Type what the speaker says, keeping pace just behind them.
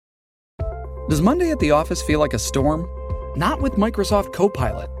Does Monday at the office feel like a storm? Not with Microsoft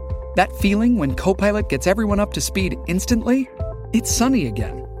Copilot. That feeling when Copilot gets everyone up to speed instantly? It's sunny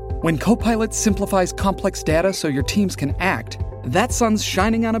again. When Copilot simplifies complex data so your teams can act, that sun's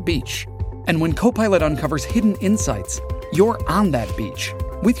shining on a beach. And when Copilot uncovers hidden insights, you're on that beach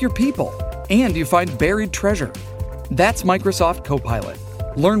with your people, and you find buried treasure. That's Microsoft Copilot.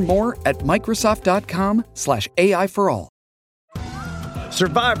 Learn more at Microsoft.com/AI for all.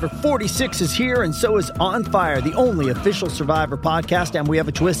 Survivor 46 is here, and so is On Fire, the only official Survivor podcast, and we have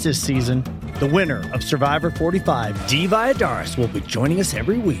a twist this season. The winner of Survivor 45, Dee Valladares, will be joining us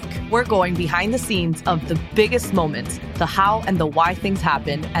every week. We're going behind the scenes of the biggest moments, the how and the why things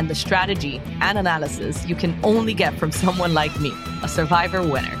happen, and the strategy and analysis you can only get from someone like me, a Survivor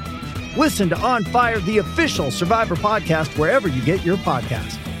winner. Listen to On Fire, the official Survivor podcast, wherever you get your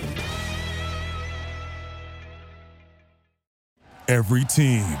podcast. Every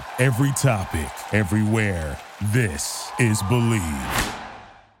team, every topic, everywhere. This is Believe.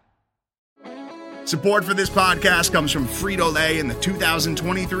 Support for this podcast comes from Frito-Lay and the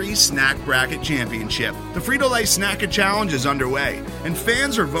 2023 Snack Bracket Championship. The Frito-Lay Snack-It Challenge is underway, and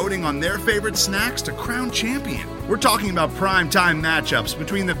fans are voting on their favorite snacks to crown champion. We're talking about prime-time matchups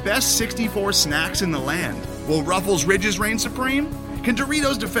between the best 64 snacks in the land. Will Ruffles Ridges reign supreme? Can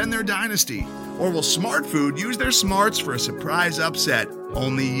Doritos defend their dynasty? Or will Smart Food use their smarts for a surprise upset?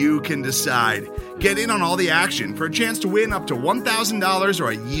 Only you can decide. Get in on all the action for a chance to win up to $1,000 or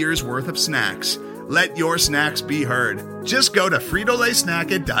a year's worth of snacks. Let your snacks be heard. Just go to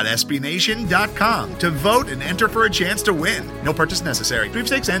fritolaysnacket.sbnation.com to vote and enter for a chance to win. No purchase necessary.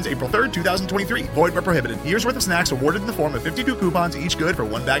 Sweepstakes ends April 3rd, 2023. Void where prohibited. Year's worth of snacks awarded in the form of 52 coupons, each good for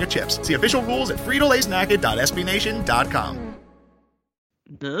one bag of chips. See official rules at fritolaysnacket.sbnation.com.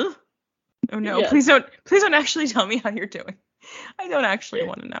 Oh no, yes. Please don't actually tell me how you're doing. I don't actually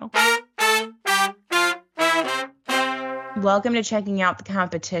want to know. Welcome to checking out the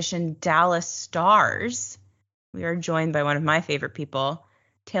competition, Dallas Stars. We are joined by one of my favorite people,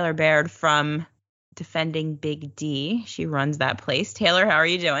 Taylor Baird from Defending Big D. She runs that place. Taylor, how are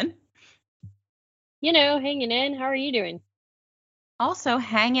you doing? You know, hanging in. How are you doing? Also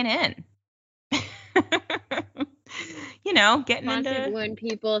hanging in. You know, getting into when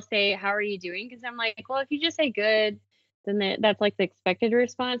people say, how are you doing? Because I'm like, well, if you just say good, then that's like the expected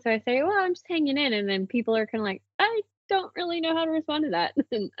response. So I say, well, I'm just hanging in. And then people are kind of like, I don't really know how to respond to that.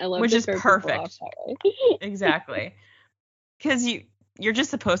 And I love which is perfect. Exactly. Because you're just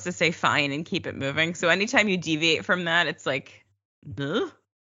supposed to say fine and keep it moving. So anytime you deviate from that, it's like, oh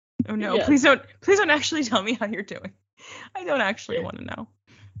no, yes. Please don't actually tell me how you're doing. I don't actually want to know.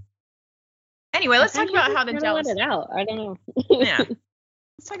 Anyway, let's talk about how the Dallas. Let it out. I don't know. Yeah,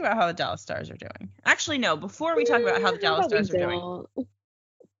 let's talk about how the Dallas Stars are doing. Actually, no. Before we talk about how the Dallas Stars are doing,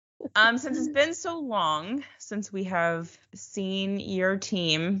 since it's been so long since we have seen your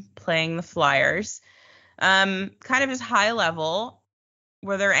team playing the Flyers, kind of just high level,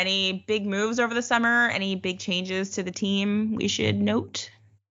 were there any big moves over the summer? Any big changes to the team we should note?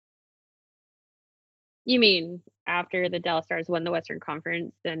 You mean after the Dallas Stars won the Western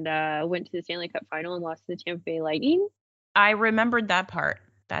Conference and went to the Stanley Cup Final and lost to the Tampa Bay Lightning? I remembered that part.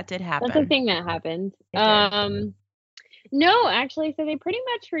 That did happen. That's the thing that happened. No, actually, so they pretty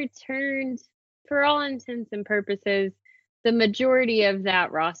much returned, for all intents and purposes, the majority of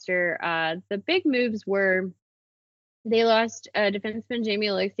that roster. The big moves were they lost defenseman Jamie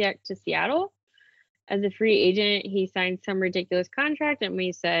Oleksiak to Seattle as a free agent. He signed some ridiculous contract, and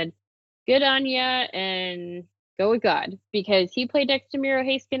we said, good on ya, and go with God, because he played next to Miro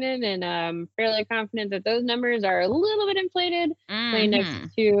Heiskanen, and I'm fairly confident that those numbers are a little bit inflated playing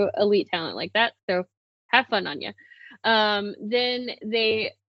next to elite talent like that. So have fun on you. Then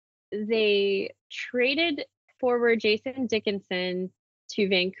they traded forward Jason Dickinson to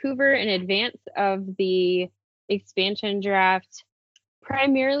Vancouver in advance of the expansion draft,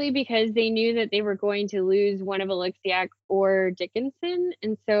 primarily because they knew that they were going to lose one of Oleksiak or Dickinson,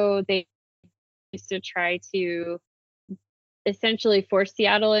 and so they used to try to essentially force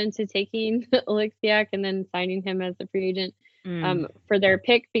Seattle into taking Oleksiak and then signing him as a free agent for their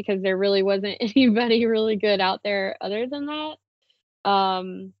pick, because there really wasn't anybody really good out there other than that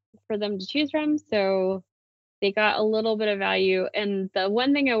for them to choose from. So they got a little bit of value. And the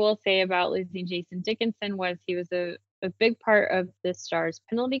one thing I will say about losing Jason Dickinson was he was a big part of the Stars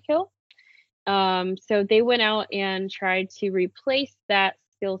penalty kill. So they went out and tried to replace that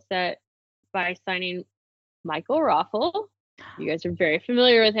skill set by signing Michael Raffl. You guys are very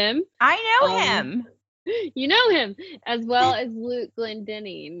familiar with him. I know him. You know him, as well as Luke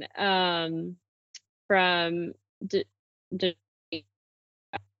Glendening from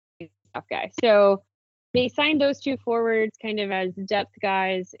guy. So they signed those two forwards kind of as depth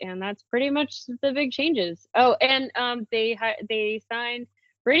guys, and that's pretty much the big changes. Oh, and they signed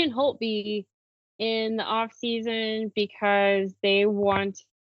Braden Holtby in the offseason because they wanted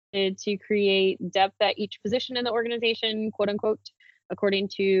to create depth at each position in the organization, quote unquote, according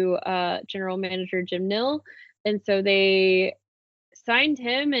to general manager Jim Nill. And so they signed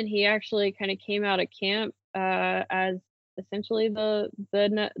him, and he actually kind of came out of camp as essentially the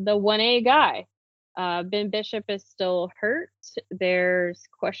 1A guy. Ben Bishop is still hurt. There's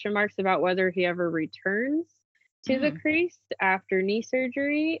question marks about whether he ever returns to the crease after knee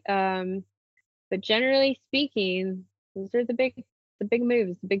surgery. But generally speaking, those are the big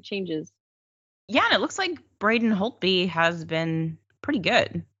moves, the big changes. Yeah, and it looks like Braden Holtby has been pretty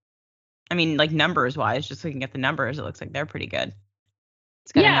good. I mean, like numbers wise, just looking at the numbers, it looks like they're pretty good.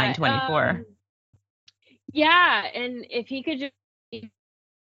 It's got a 924. Yeah, and if he could just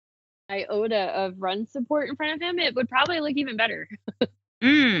iota of run support in front of him, it would probably look even better.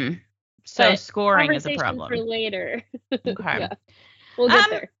 So but scoring is a problem for later. Okay. Yeah. We'll get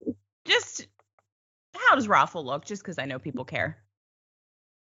there. Just how does Raffl look? Just because I know people care.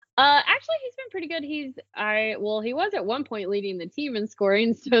 Actually, he's been pretty good. He was at one point leading the team in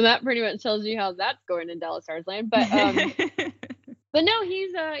scoring, so that pretty much tells you how that's going in Dallas Stars land. But but no,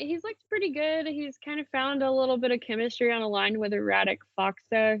 he's looked pretty good. He's kind of found a little bit of chemistry on a line with Radek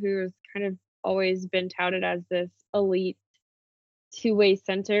Faksa, who's kind of always been touted as this elite two-way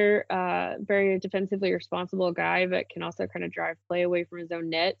center, very defensively responsible guy, but can also kind of drive play away from his own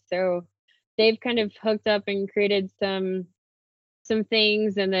net. So they've kind of hooked up and created some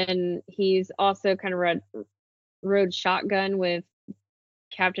things, and then he's also kind of rode shotgun with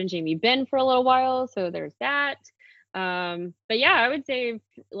Captain Jamie Benn for a little while, so there's that. But yeah, I would say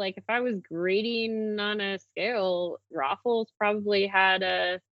if I was grading on a scale, Raffl's probably had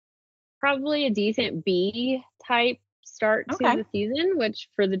a decent B type start to the season, which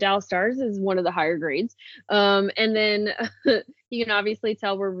for the Dallas Stars is one of the higher grades. And then you can obviously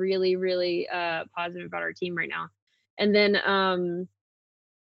tell we're really, really positive about our team right now. And then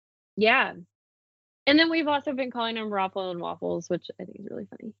yeah. And then we've also been calling them Raffl and Waffles, which I think is really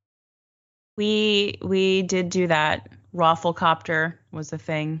funny. We did do that. Raffl copter was a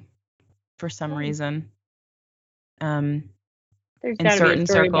thing for some reason. There's gotta be a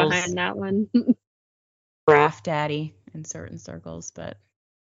story behind that one. Raff Daddy in certain circles, but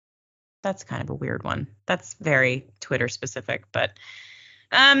that's kind of a weird one. That's very Twitter specific, but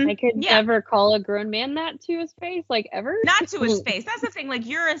I could never call a grown man that to his face, ever. Not to his face. That's the thing.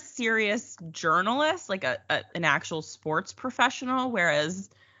 You're a serious journalist, an actual sports professional, whereas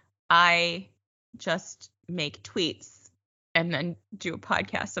I just make tweets and then do a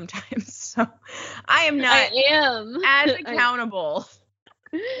podcast sometimes. So I am as accountable.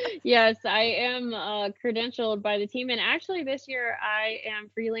 Yes, I am credentialed by the team, and actually this year I am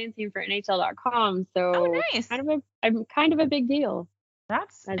freelancing for NHL.com. So nice. I'm kind of a big deal.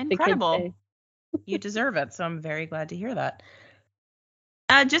 That's incredible. You deserve it. So I'm very glad to hear that.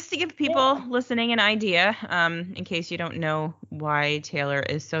 Just to give people listening an idea, in case you don't know why Taylor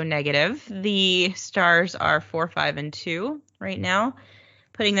is so negative, the Stars are 4-5-2 right now,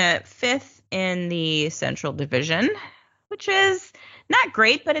 putting the 5th in the Central Division, which is not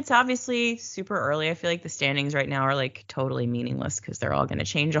great, but it's obviously super early. I feel like the standings right now are totally meaningless because they're all going to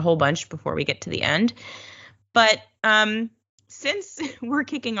change a whole bunch before we get to the end. But since we're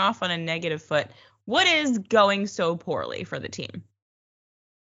kicking off on a negative foot, what is going so poorly for the team?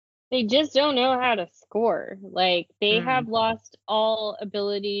 They just don't know how to score. They have lost all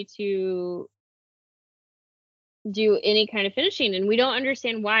ability to do any kind of finishing, and we don't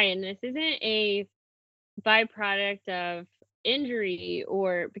understand why. And this isn't a byproduct of injury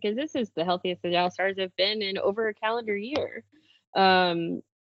because this is the healthiest the Dallas Stars have been in over a calendar year. Even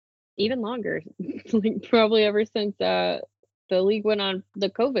longer, probably ever since the league went on the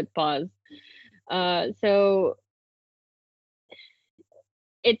COVID pause. So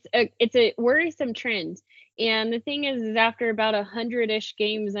it's a worrisome trend. And the thing is after about 100-ish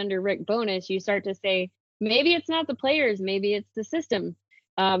games under Rick Bowness, you start to say, maybe it's not the players, maybe it's the system.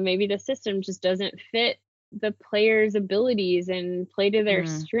 Maybe the system just doesn't fit the players' abilities and play to their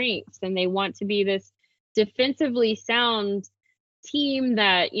strengths. And they want to be this defensively sound team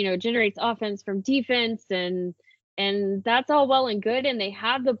that, generates offense from defense, and that's all well and good. And they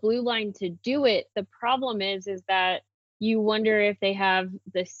have the blue line to do it. The problem is that you wonder if they have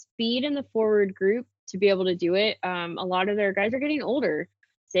the speed in the forward group to be able to do it. A lot of their guys are getting older.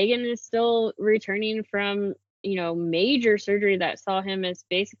 Sagan is still returning from, major surgery that saw him as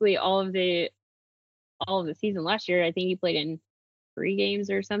basically all of the season last year. I think he played in 3 games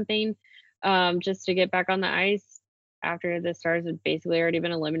or something, just to get back on the ice after the Stars had basically already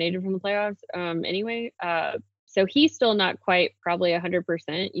been eliminated from the playoffs anyway. So he's still not quite probably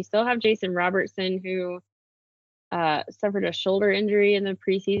 100%. You still have Jason Robertson, who suffered a shoulder injury in the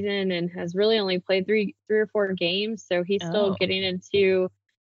preseason and has really only played three or 4 games. So he's still getting into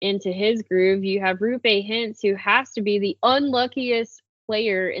his groove. You have Rupe Hintz, who has to be the unluckiest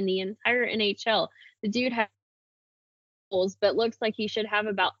player in the entire NHL. The dude has goals, but looks like he should have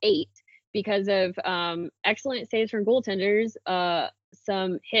about 8 because of excellent saves from goaltenders,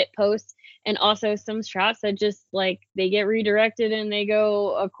 some hit posts, and also some shots that just like they get redirected and they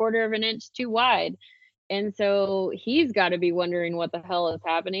go a quarter of an inch too wide. And so he's got to be wondering what the hell is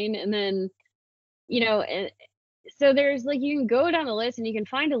happening. And then, and so there's like, you can go down the list and you can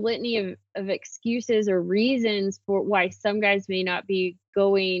find a litany of excuses or reasons for why some guys may not be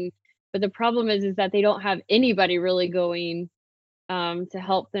going. But the problem is that they don't have anybody really going to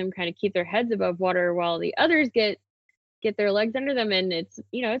help them kind of keep their heads above water while the others get their legs under them. And it's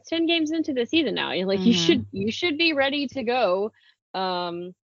 10 games into the season now. You're like, you should be ready to go.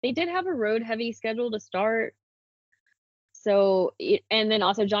 They did have a road heavy schedule to start. So, and then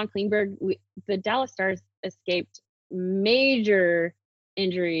also John Klingberg, the Dallas Stars escaped major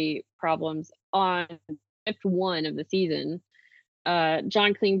injury problems on shift 1 of the season.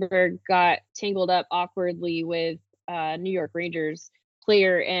 John Klingberg got tangled up awkwardly with New York Rangers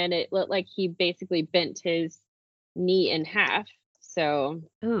player, and it looked like he basically bent his knee in half. So,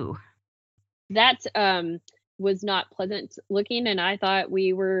 that was not pleasant looking, and I thought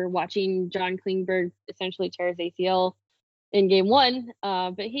we were watching John Klingberg essentially tear his ACL in game 1,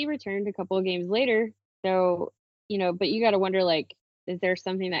 but he returned a couple of games later. So, but you got to wonder, like, is there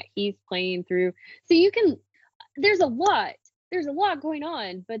something that he's playing through? So there's a lot going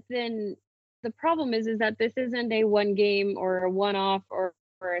on, but then the problem is that this isn't a 1 game or a one-off or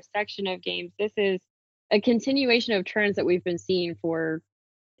a section of games. This is a continuation of trends that we've been seeing for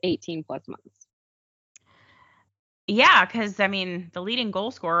 18 plus months. Yeah, because the leading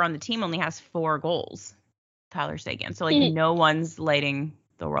goal scorer on the team only has 4 goals, Tyler Seguin. So no one's lighting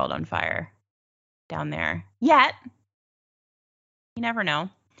the world on fire down there yet. You never know.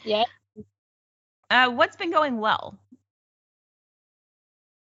 Yeah. What's been going well?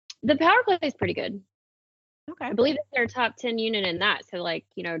 The power play is pretty good. Okay. I believe it's their top 10 unit in that. So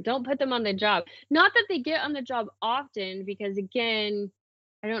don't put them on the job. Not that they get on the job often, because again,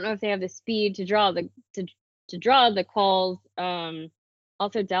 I don't know if they have the speed to draw the calls.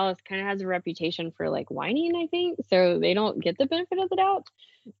 Also, Dallas kind of has a reputation for like whining, I think, so they don't get the benefit of the doubt,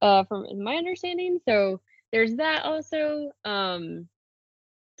 from my understanding. So there's that also. So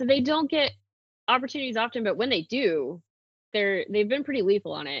they don't get opportunities often, but when they do, they've been pretty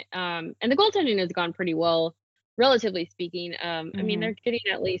lethal on it. And the goaltending has gone pretty well, relatively speaking. They're getting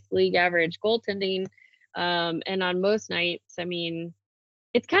at least league average goaltending, and on most nights,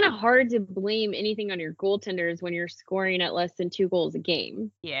 it's kind of hard to blame anything on your goaltenders when you're scoring at less than 2 goals a game.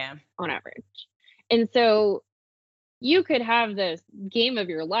 Yeah. On average. And so you could have the game of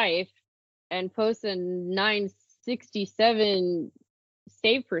your life and post a 967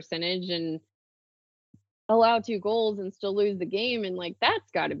 save percentage and allow 2 goals and still lose the game. And like,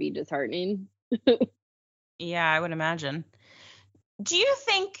 that's got to be disheartening. Yeah, I would imagine. Do you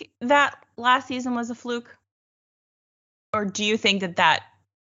think that last season was a fluke? Or do you think that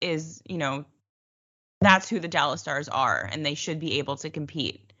is, that's who the Dallas Stars are, and they should be able to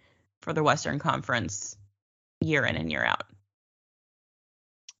compete for the Western Conference year in and year out?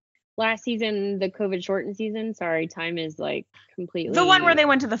 Last season, the COVID shortened season. Sorry, time is like completely. The one where they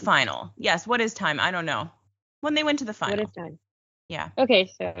went to the final. Yes. What is time? I don't know. When they went to the final. What is time? Yeah.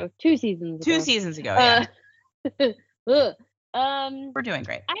 Okay, so 2 seasons ago. 2 seasons ago. Yeah. We're doing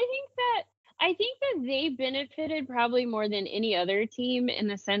great. I think that they benefited probably more than any other team in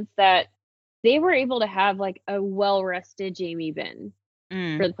the sense that they were able to have like a well-rested Jamie Benn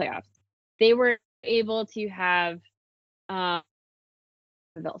for the playoffs. They were able to have Pavelski.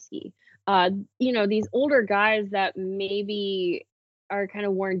 These older guys that maybe are kind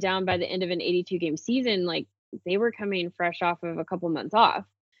of worn down by the end of an 82 game season, like they were coming fresh off of a couple months off.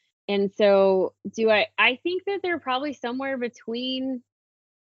 And so I think that they're probably somewhere between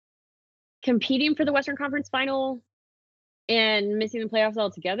competing for the Western Conference final and missing the playoffs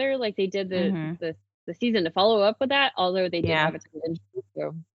altogether, like they did the season to follow up with that, although they did have a ton of injuries,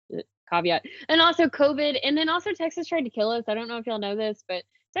 so caveat. And also COVID, and then also Texas tried to kill us. I don't know if y'all know this, but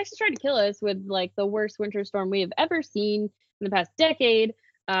Texas tried to kill us with like the worst winter storm we have ever seen in the past decade.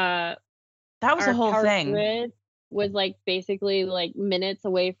 That was a whole thing. Grid was like basically like minutes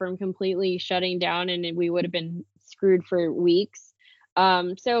away from completely shutting down, and we would have been screwed for weeks.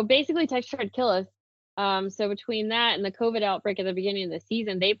 So basically Tech tried to kill us. So between that and the COVID outbreak at the beginning of the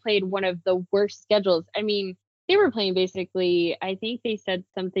season, they played one of the worst schedules. I mean, they were playing basically, I think they said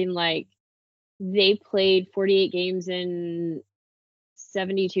something like they played 48 games in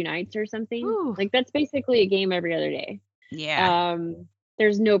 72 nights or something. Ooh. Like that's basically a game every other day. Yeah.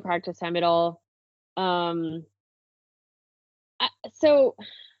 There's no practice time at all. So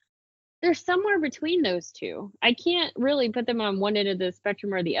they're somewhere between those two. I can't really put them on one end of the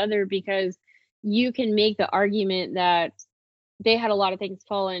spectrum or the other, because you can make the argument that they had a lot of things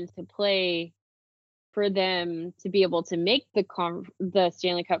fall into play for them to be able to make the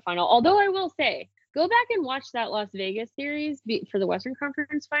Stanley Cup final. Although I will say, go back and watch that Las Vegas series for the Western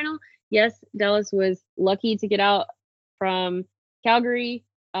Conference final. Yes, Dallas was lucky to get out from Calgary.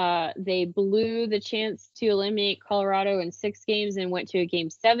 They blew the chance to eliminate Colorado in 6 games and went to a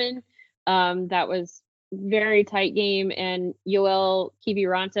game 7. That was very tight game, and Yoel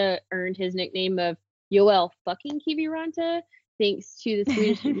Kiviranta earned his nickname of Yoel fucking Kiviranta, thanks to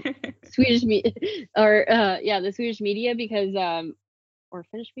the Swedish media, because or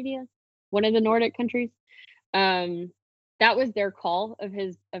Finnish media, one of the Nordic countries. That was their call of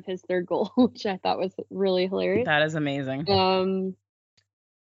his third goal, which I thought was really hilarious. That is amazing.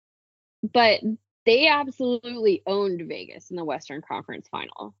 But they absolutely owned Vegas in the Western Conference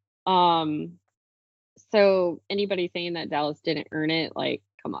final. So anybody saying that Dallas didn't earn it, like,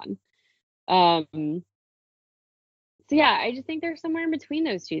 come on. So yeah, I just think they're somewhere in between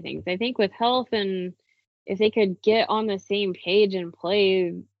those two things. I think with health, and if they could get on the same page and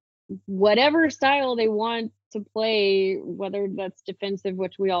play whatever style they want to play, whether that's defensive,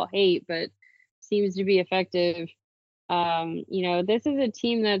 which we all hate, but seems to be effective. This is a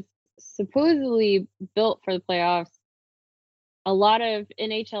team that's supposedly built for the playoffs. A lot of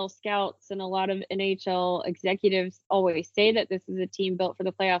NHL scouts and a lot of NHL executives always say that this is a team built for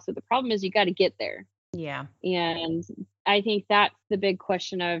the playoffs. So the problem is you got to get there. Yeah. And I think that's the big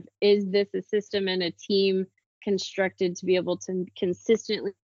question of, is this a system and a team constructed to be able to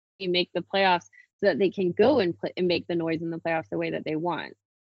consistently make the playoffs so that they can go and play and make the noise in the playoffs the way that they want?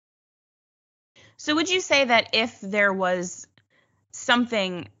 So would you say that if there was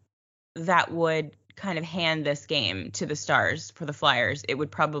something that would kind of hand this game to the Stars for the Flyers, it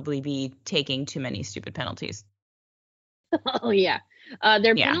would probably be taking too many stupid penalties? Oh, yeah.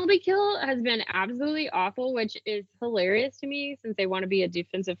 Their penalty kill has been absolutely awful, which is hilarious to me, since they want to be a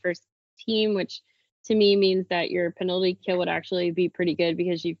defensive first team, which to me means that your penalty kill would actually be pretty good,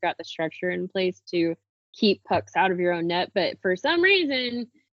 because you've got the structure in place to keep pucks out of your own net. But for some reason,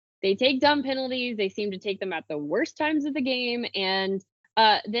 they take dumb penalties. They seem to take them at the worst times of the game. And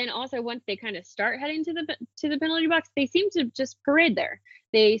then also, once they kind of start heading to the penalty box, they seem to just parade there.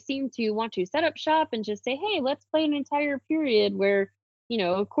 They seem to want to set up shop and just say, hey, let's play an entire period where,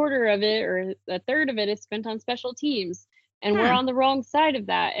 a quarter of it or a third of it is spent on special teams. And we're on the wrong side of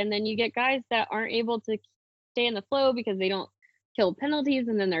that. And then you get guys that aren't able to stay in the flow because they don't kill penalties,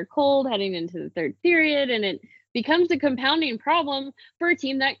 and then they're cold heading into the third period. And it becomes a compounding problem for a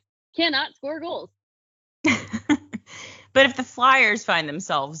team that cannot score goals. But if the Flyers find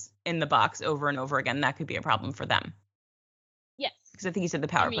themselves in the box over and over again, that could be a problem for them. Yes. Because I think you said the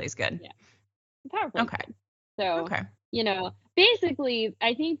power play is good. Yeah. The power play is good. So, basically,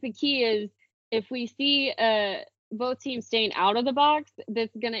 I think the key is, if we see both teams staying out of the box, this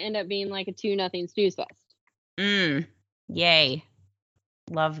is going to end up being like a 2-0 snooze fest. Yay.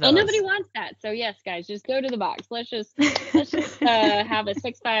 Love those. And nobody wants that. So yes, guys, just go to the box. Let's just have a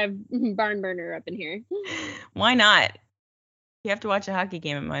 6-5 barn burner up in here. Why not? You have to watch a hockey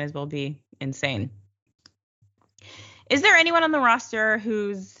game, it might as well be insane. Is there anyone on the roster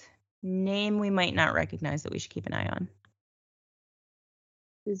whose name we might not recognize that we should keep an eye on?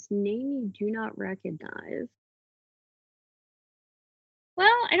 Whose name you do not recognize?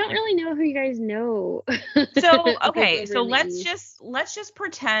 Well, I don't really know who you guys know. So, okay, so let's just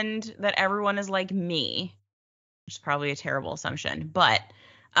pretend that everyone is like me, which is probably a terrible assumption, but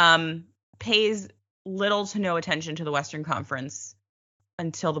pays little to no attention to the Western Conference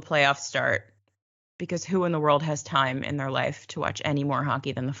until the playoffs start, because who in the world has time in their life to watch any more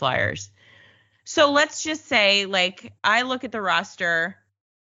hockey than the Flyers? So let's just say, like, I look at the roster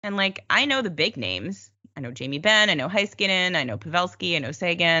and, like, I know the big names. I know Jamie Benn, I know Heiskanen, I know Pavelski, I know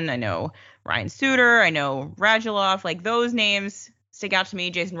Sagan, I know Ryan Suter, I know Radulov. Like, those names stick out to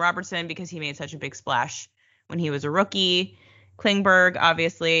me. Jason Robertson, because he made such a big splash when he was a rookie. Klingberg,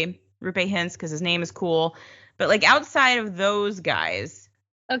 obviously. Rupe Hintz, because his name is cool. But, like, outside of those guys.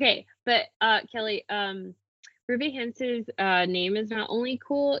 Okay, but Kelly, Rupe Hintz's name is not only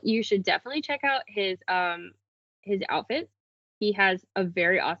cool. You should definitely check out his outfit. he has a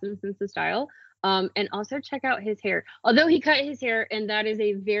very awesome sense of style. And also check out his hair. Although he cut his hair, and that is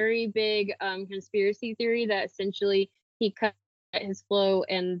a very big conspiracy theory that essentially he cut his flow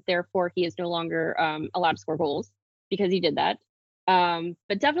and therefore he is no longer allowed to score goals because he did that.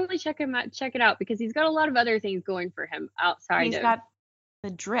 But definitely check it out because he's got a lot of other things going for him outside. He's got the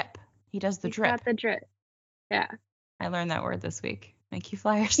drip. He does the drip. Got the drip. Yeah. I learned that word this week. Thank you,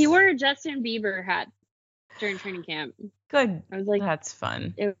 Flyers. He wore a Justin Bieber hat during training camp. Good. I was like, that's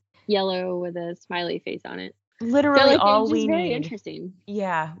fun. It was yellow with a smiley face on it. Literally all we need. Very interesting.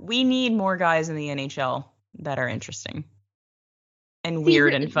 Yeah, we need more guys in the NHL that are interesting and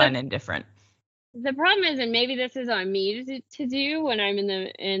weird and fun and different. The problem is, and maybe this is on me to do when I'm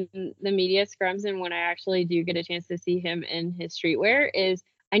in the media scrums and when I actually do get a chance to see him in his streetwear, is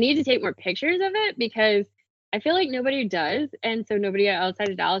I need to take more pictures of it because I feel like nobody does, and so nobody outside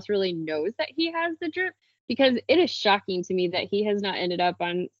of Dallas really knows that he has the drip, because it is shocking to me that he has not ended up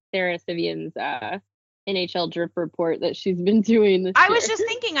on Sarah Sivian's NHL drip report that she's been doing this year. I was just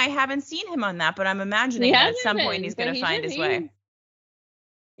thinking I haven't seen him on that, but I'm imagining that at some point he's going to find his way.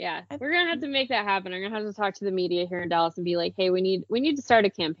 Yeah, we're going to have to make that happen. I'm going to have to talk to the media here in Dallas and be like, hey, we need to start a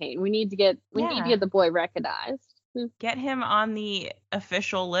campaign. We need to get the boy recognized. Get him on the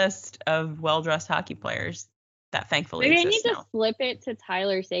official list of well-dressed hockey players that thankfully Maybe exists I need to flip it to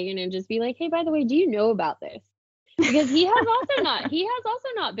Tyler Seguin and just be like, hey, by the way, do you know about this? Because he has also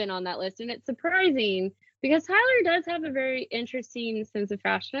not been on that list, and it's surprising because Tyler does have a very interesting sense of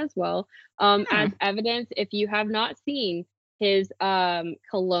fashion as well. As evidence, if you have not seen his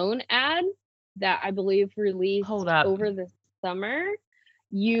cologne ad that I believe released over the summer,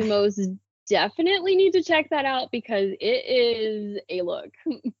 you most definitely need to check that out because it is a look.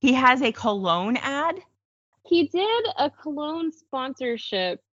 He has a cologne ad? He did a cologne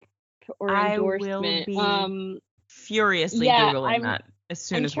sponsorship or endorsement. I will be furiously Googling that as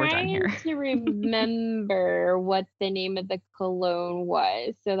soon as we're done here. I'm trying to remember what the name of the cologne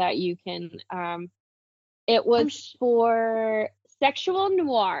was so that you can it was for Sexual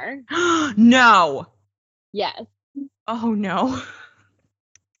Noir. No. Yes. Oh no.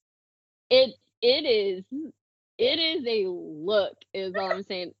 It is a look, is all I'm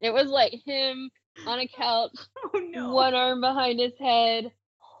saying. It was like him on a couch, one arm behind his head,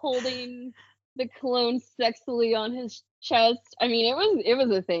 holding the cologne sexily on his chest. I mean, it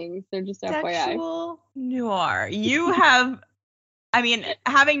was a thing. So just FYI. Sexual Noir. You have, I mean,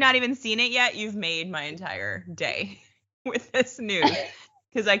 having not even seen it yet, you've made my entire day with this news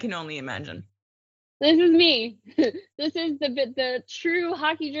because I can only imagine. This is me. This is the true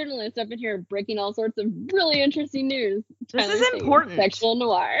hockey journalist up in here breaking all sorts of really interesting news. This is important. Sexual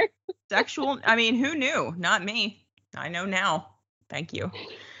Noir. I mean, who knew? Not me. I know now. Thank you.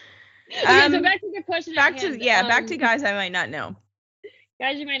 Okay, so back to the question. Back to guys I might not know.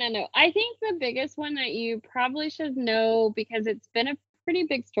 Guys you might not know. I think the biggest one that you probably should know because it's been a pretty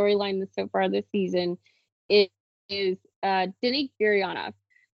big storyline so far this season is Denis Gurianov.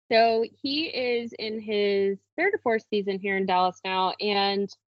 So he is in his third or fourth season here in Dallas now, and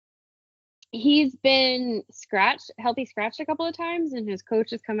he's been healthy scratched a couple of times, and his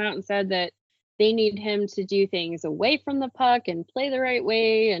coach has come out and said that they need him to do things away from the puck and play the right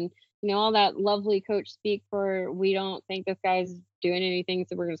way, and all that lovely coach speak for we don't think this guy's doing anything,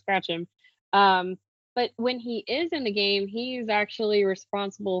 so we're going to scratch him. But when he is in the game, he's actually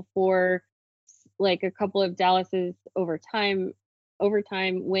responsible for like a couple of Dallas's overtime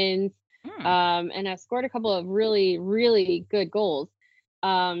wins, and has scored a couple of really, really good goals.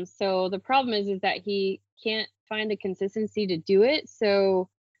 So the problem is that he can't find the consistency to do it. So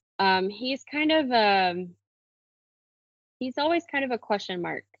he's kind of he's always kind of a question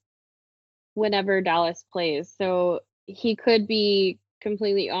mark whenever Dallas plays. So he could be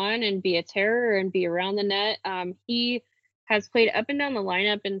completely on and be a terror and be around the net. He has played up and down the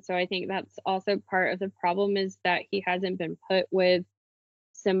lineup, and so I think that's also part of the problem is that he hasn't been put with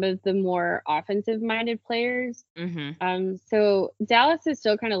some of the more offensive-minded players. Mm-hmm. So Dallas is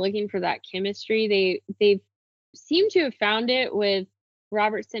still kind of looking for that chemistry. They seem to have found it with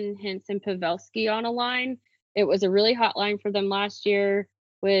Robertson, Hintz, and Pavelski on a line. It was a really hot line for them last year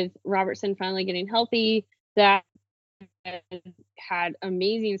with Robertson finally getting healthy. That had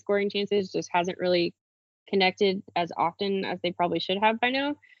amazing scoring chances, just hasn't really connected as often as they probably should have by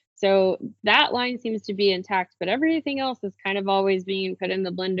now. So that line seems to be intact, but everything else is kind of always being put in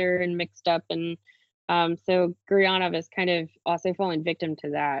the blender and mixed up. And so Gurianov is kind of also falling victim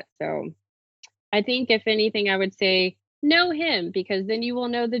to that. So I think if anything, I would say know him, because then you will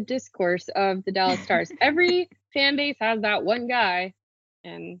know the discourse of the Dallas Stars. Every fan base has that one guy,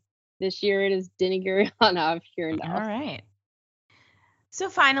 and this year it is Denis Gurianov here in Dallas. All right. So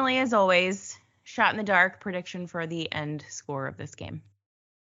finally, as always, shot in the dark prediction for the end score of this game.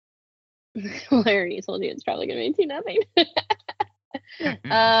 Well, I already told you it's probably going to be 2-0.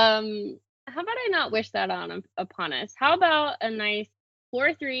 How about I not wish that upon us? How about a nice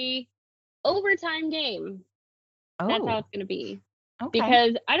 4-3 overtime game? Oh, that's how it's going to be. Okay.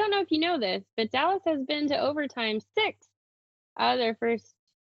 Because I don't know if you know this, but Dallas has been to overtime 6 out of their first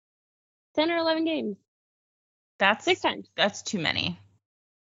 10 or 11 games. That's 6 times. That's too many.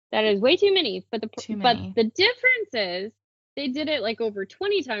 That is way too many. But the difference is they did it like over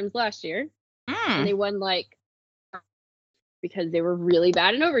 20 times last year. And they won because they were really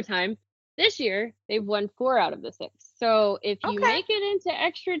bad in overtime. This year, they've won 4 out of the 6. So if you make it into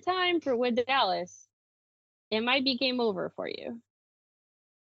extra time with Dallas, it might be game over for you.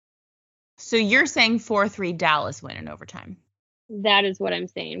 So you're saying 4-3 Dallas win in overtime? That is what I'm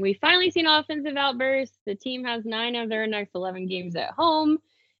saying. We've finally seen offensive outbursts. The team has 9 of their next 11 games at home.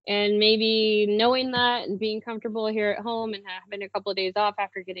 And maybe knowing that and being comfortable here at home and having a couple of days off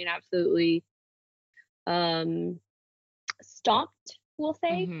after getting absolutely stomped, we'll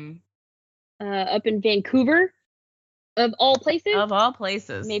say, up in Vancouver, of all places. Of all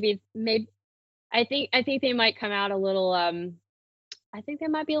places. Maybe. I think they might come out a little. I think they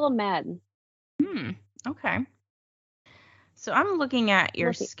might be a little mad. Okay. So I'm looking at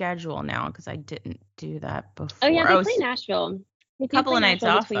your schedule now because I didn't do that before. Oh yeah, they play Nashville. A couple of nights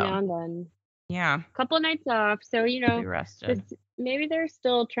off though. Now and then. Yeah. A couple of nights off. So maybe they're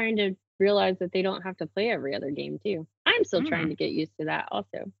still trying to realize that they don't have to play every other game too. I'm still trying to get used to that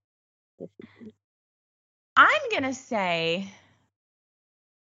also. I'm gonna say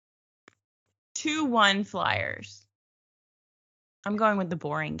 2-1 Flyers. I'm going with the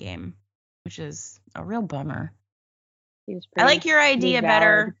boring game, which is a real bummer. I like your idea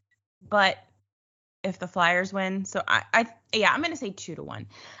better, but if the Flyers win, so I'm gonna say 2-1.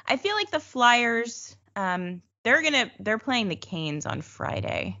 I feel like the Flyers, they're playing the Canes on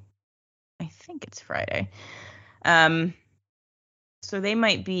Friday. I think it's Friday. So they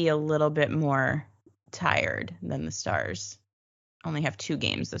might be a little bit more tired than the Stars. Only have 2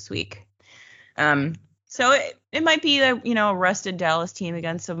 games this week. So it might be a rusted Dallas team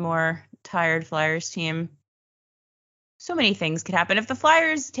against a more tired Flyers team. So many things could happen. If the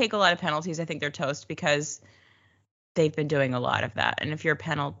Flyers take a lot of penalties, I think they're toast because they've been doing a lot of that. And if your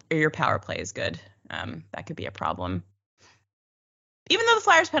power play is good, that could be a problem. Even though the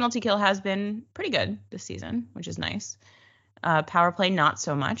Flyers penalty kill has been pretty good this season, which is nice. Power play, not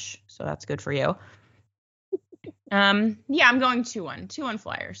so much. So that's good for you. I'm going 2-1. 2-1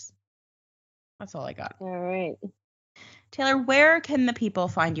 Flyers. That's all I got. All right. Taylor, where can the people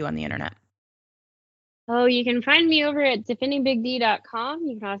find you on the internet? Oh, you can find me over at defendingbigd.com.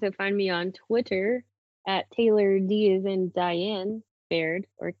 You can also find me on Twitter at Taylor D as in Diane Baird,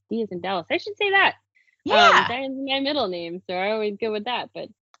 or D as in Dallas. I should say that. Yeah. Diane's my middle name, so I always go with that, but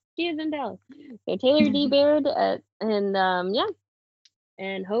D as in Dallas. So Taylor D Baird, and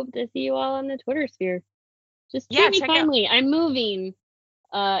hope to see you all on the Twitter sphere. Just treat me kindly. I'm moving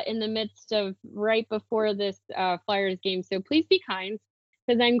in the midst of right before this Flyers game, so please be kind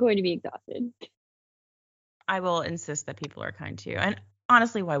because I'm going to be exhausted. I will insist that people are kind to you. And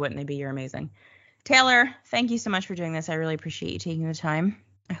honestly, why wouldn't they be? You're amazing. Taylor, thank you so much for doing this. I really appreciate you taking the time.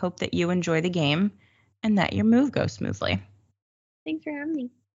 I hope that you enjoy the game and that your move goes smoothly. Thanks for having me.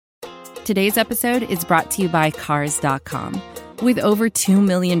 Today's episode is brought to you by Cars.com. With over 2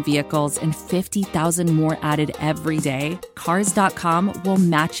 million vehicles and 50,000 more added every day, Cars.com will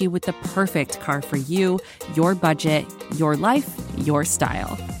match you with the perfect car for you, your budget, your life, your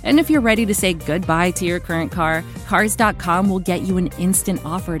style. And if you're ready to say goodbye to your current car, Cars.com will get you an instant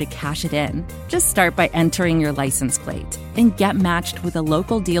offer to cash it in. Just start by entering your license plate and get matched with a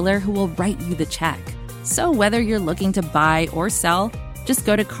local dealer who will write you the check. So whether you're looking to buy or sell, just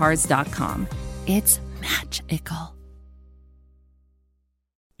go to Cars.com. It's magical.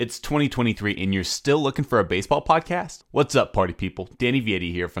 It's 2023 and you're still looking for a baseball podcast? What's up, party people? Danny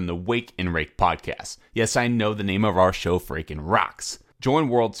Vietti here from the Wake and Rake podcast. Yes, I know the name of our show freaking rocks. Join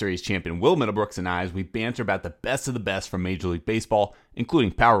World Series champion Will Middlebrooks and I as we banter about the best of the best from Major League Baseball,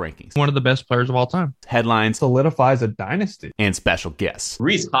 including power rankings, one of the best players of all time, headlines, solidifies a dynasty, and special guests.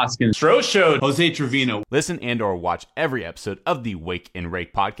 Rhys Hoskins, Stro Show, Jose Trevino. Listen and or watch every episode of the Wake and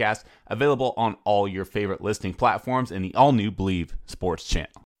Rake podcast, available on all your favorite listening platforms and the all-new Believe Sports channel.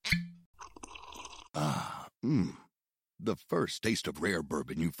 The first taste of rare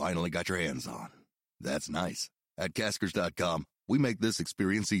bourbon you finally got your hands on. That's nice. At Caskers.com, we make this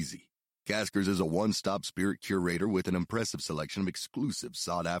experience easy. Caskers is a one-stop spirit curator with an impressive selection of exclusive,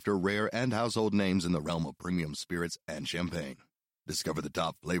 sought-after, rare, and household names in the realm of premium spirits and champagne. Discover the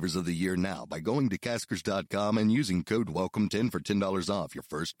top flavors of the year now by going to Caskers.com and using code WELCOME10 for $10 off your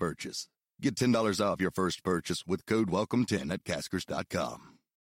first purchase. Get $10 off your first purchase with code WELCOME10 at Caskers.com.